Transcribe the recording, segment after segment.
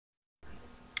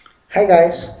Hi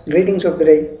guys, greetings of the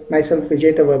day. Myself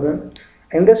Vijay Tavadan.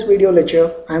 In this video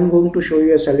lecture, I am going to show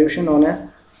you a solution on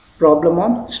a problem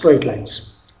on straight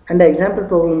lines. And the example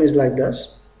problem is like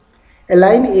this. A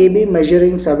line AB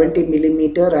measuring 70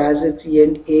 millimeter has its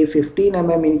end A 15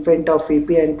 mm in front of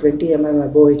VP and 20 mm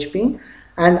above HP,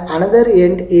 and another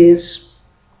end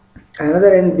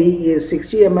B is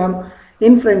 60 mm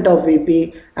in front of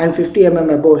VP and 50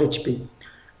 mm above HP.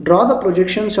 Draw the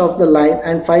projections of the line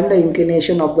and find the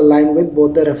inclination of the line with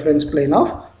both the reference plane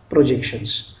of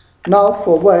projections. Now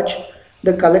for which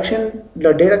the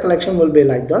data collection will be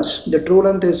like this. The true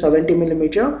length is 70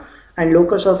 millimeter and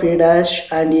locus of A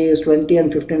dash and A is 20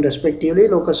 and 15 respectively.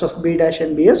 Locus of B dash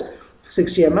and B is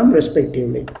 60 mm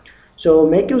respectively. So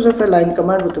make use of a line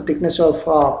command with a thickness of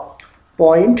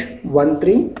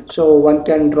 0.13. So one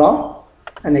can draw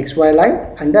an XY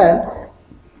line, and then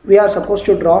we are supposed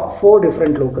to draw four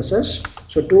different locuses.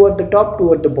 So two at the top,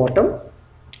 two at the bottom.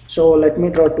 So let me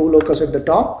draw two locus at the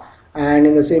top, and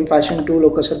in the same fashion two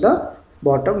locus at the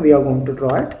bottom we are going to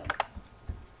draw it.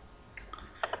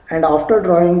 And after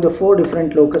drawing the four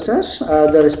different locuses,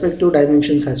 the respective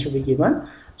dimensions has to be given.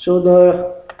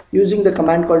 So using the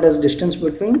command called as distance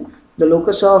between the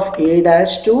locus of A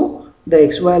dash to the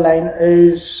XY line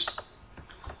is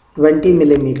 20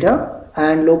 millimeter,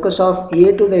 and locus of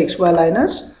A to the XY line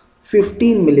is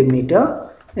 15 millimeter.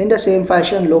 In the same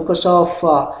fashion, locus of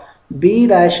B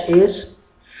dash is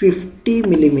 50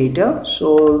 millimeter.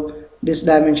 So this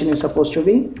dimension is supposed to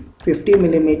be 50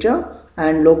 millimeter,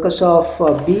 and locus of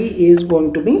B is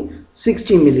going to be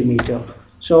 60 millimeter.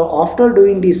 So after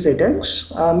doing these settings,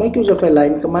 make use of a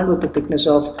line command with a thickness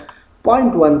of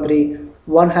 0.13.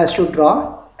 One has to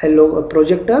draw a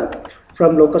projector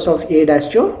from locus of A dash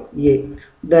to A.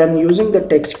 Then using the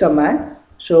text command,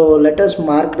 so let us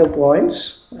mark the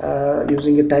points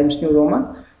using a Times New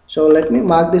Roman. So let me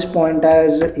mark this point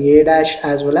as A dash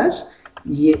as well as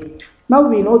A. Now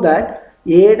we know that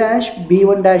A dash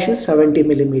B1 dash is 70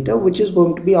 millimeter, which is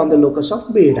going to be on the locus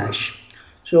of B dash.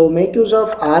 So make use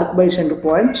of arc by center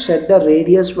point, set the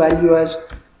radius value as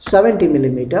 70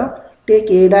 millimeter, take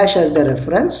A dash as the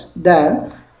reference,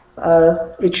 then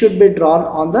it should be drawn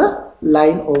on the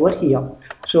line over here.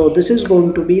 So this is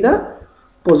going to be the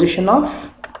position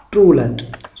of true length.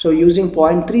 So using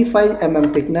 0.35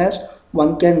 mm thickness,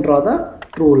 one can draw the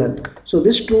true length. So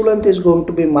this true length is going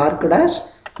to be marked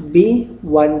as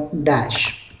B1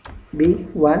 dash.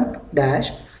 B1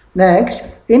 dash. Next,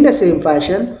 in the same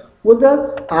fashion, with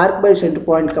the arc by center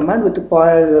point command with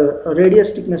the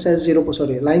radius thickness as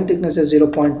line thickness as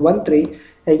 0.13,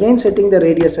 again setting the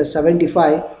radius as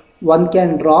 75, one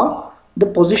can draw the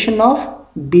position of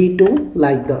B2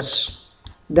 like this.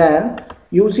 Then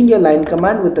using a line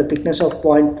command with a thickness of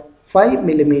 0.5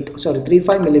 millimeter,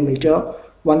 35 millimeter,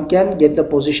 one can get the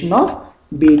position of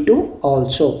B2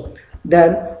 also.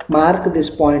 Then mark this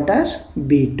point as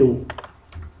B2.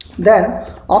 Then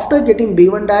after getting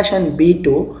B1 dash and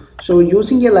B2, so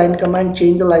using a line command,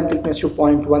 change the line thickness to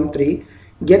 0.13,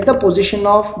 get the position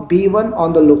of B1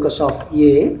 on the locus of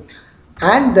A,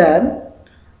 and then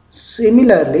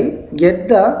similarly get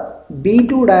the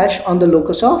B2 dash on the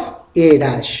locus of A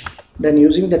dash. Then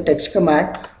using the text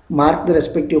command, mark the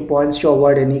respective points to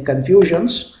avoid any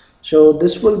confusions. So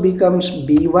this will becomes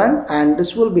B1 and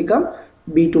this will become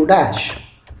B2 dash.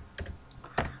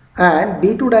 And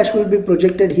B2 dash will be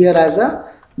projected here as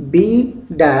a B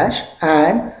dash,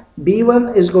 and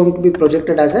B1 is going to be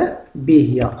projected as a B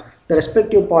here. The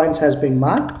respective points has been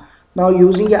marked. Now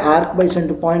using a arc by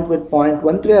center point with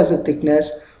 0.13 as a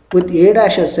thickness, with A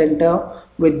dash as center,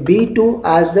 with B2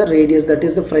 as the radius, that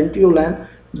is the front view line,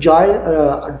 draw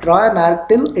an arc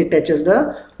till it touches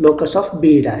the locus of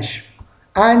B dash.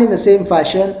 And in the same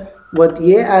fashion, with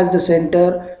A as the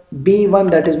center,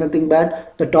 B1, that is nothing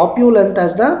but the top view length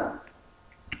as the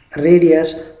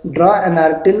radius, draw an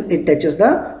arc till it touches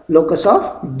the locus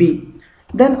of B.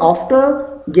 Then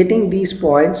after getting these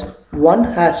points, one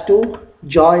has to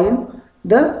join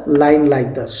the line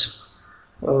like this.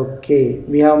 Okay,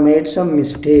 we have made some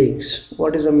mistakes.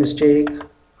 What is a mistake?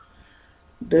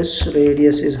 This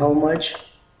radius is how much?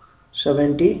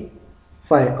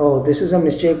 75. Oh, this is a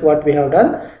mistake what we have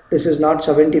done. This is not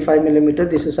 75 millimeter.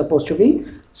 This is supposed to be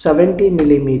 70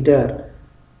 millimeter.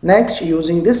 Next,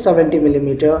 using this 70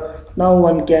 millimeter, now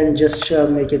one can just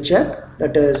make a check,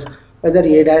 that is whether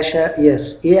A dash,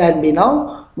 yes, A and B.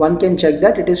 Now one can check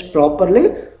that it is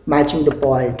properly matching the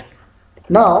point.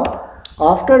 Now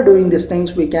after doing these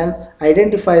things, we can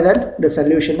identify that the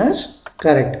solution is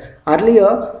correct.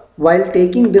 Earlier, while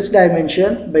taking this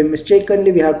dimension, by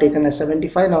mistakenly we have taken a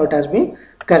 75, now it has been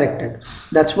corrected.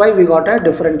 That's why we got a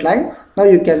different line. Now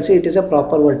you can see it is a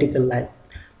proper vertical line.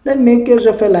 Then make use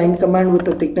of a line command with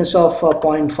a thickness of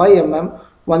 0.5 mm.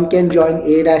 One can join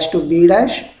A dash to B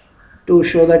dash to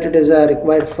show that it is a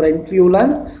required front view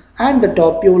length, and the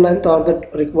top view length or the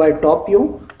required top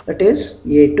view, that is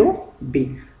A to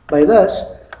B. By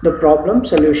thus the problem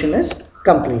solution is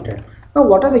completed. Now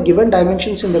what are the given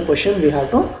dimensions in the question? We have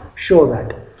to show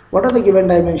that. What are the given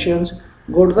dimensions?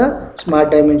 Go to the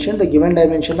smart dimension. The given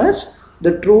dimension is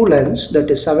the true lengths, that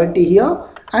is 70 here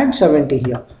and 70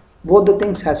 here. Both the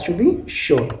things has to be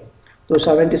shown. So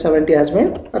 70 has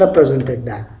been represented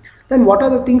there. Then what are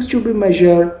the things to be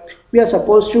measured? We are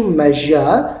supposed to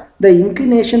measure the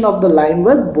inclination of the line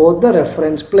with both the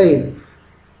reference plane.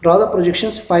 Draw the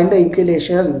projections, find the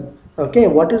inclination. Okay,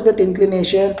 what is that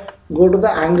inclination? Go to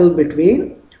the angle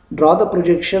between, draw the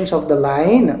projections of the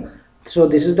line. So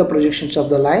this is the projections of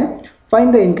the line.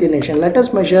 Find the inclination. Let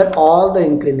us measure all the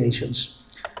inclinations.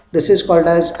 This is called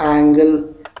as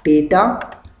angle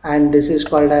theta, and this is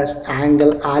called as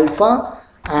angle alpha,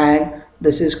 and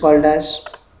this is called as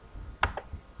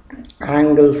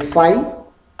angle phi,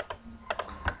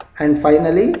 and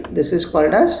finally this is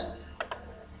called as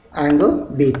angle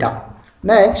beta.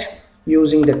 Next,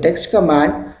 using the text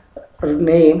command,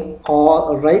 name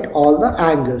or write all the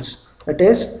angles. That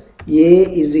is A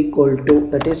is equal to,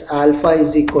 that is alpha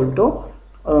is equal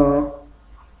to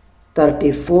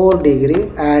 34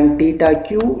 degree, and theta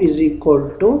q is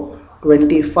equal to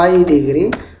 25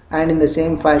 degree, and in the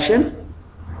same fashion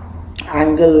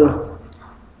angle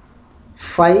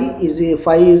phi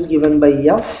is given by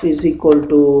f is equal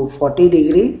to 40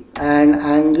 degree, and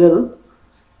angle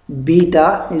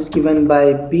beta is given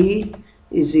by b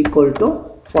is equal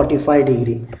to 45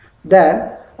 degree.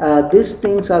 Then these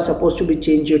things are supposed to be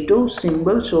changed to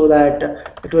symbols so that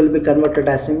it will be converted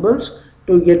as symbols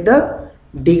to get the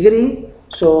degree.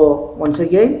 So once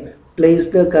again, place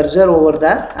the cursor over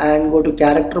there and go to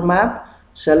character map,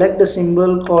 select the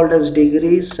symbol called as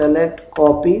degree, select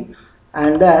copy,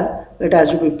 and then it has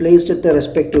to be placed at the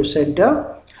respective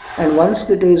center. And once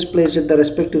it is placed at the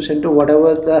respective center,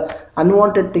 whatever the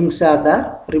unwanted things are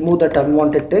there, remove that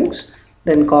unwanted things,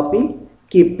 then copy,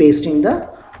 keep pasting the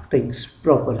things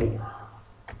properly.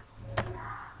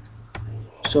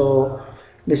 So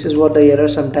this is what the error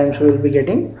sometimes we will be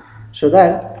getting. So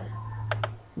that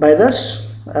by this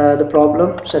the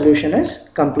problem solution is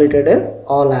completed in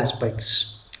all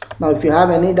aspects. Now if you have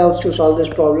any doubts to solve this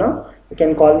problem, you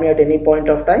can call me at any point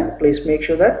of time. Please make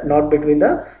sure that not between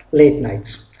the late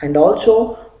nights. And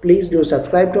also please do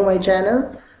subscribe to my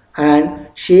channel and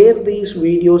share these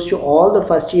videos to all the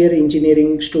first year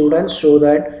engineering students so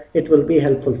that it will be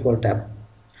helpful for them.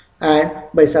 And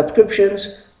by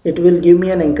subscriptions, it will give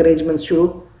me an encouragement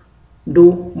to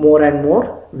do more and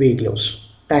more videos.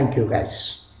 Thank you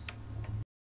guys.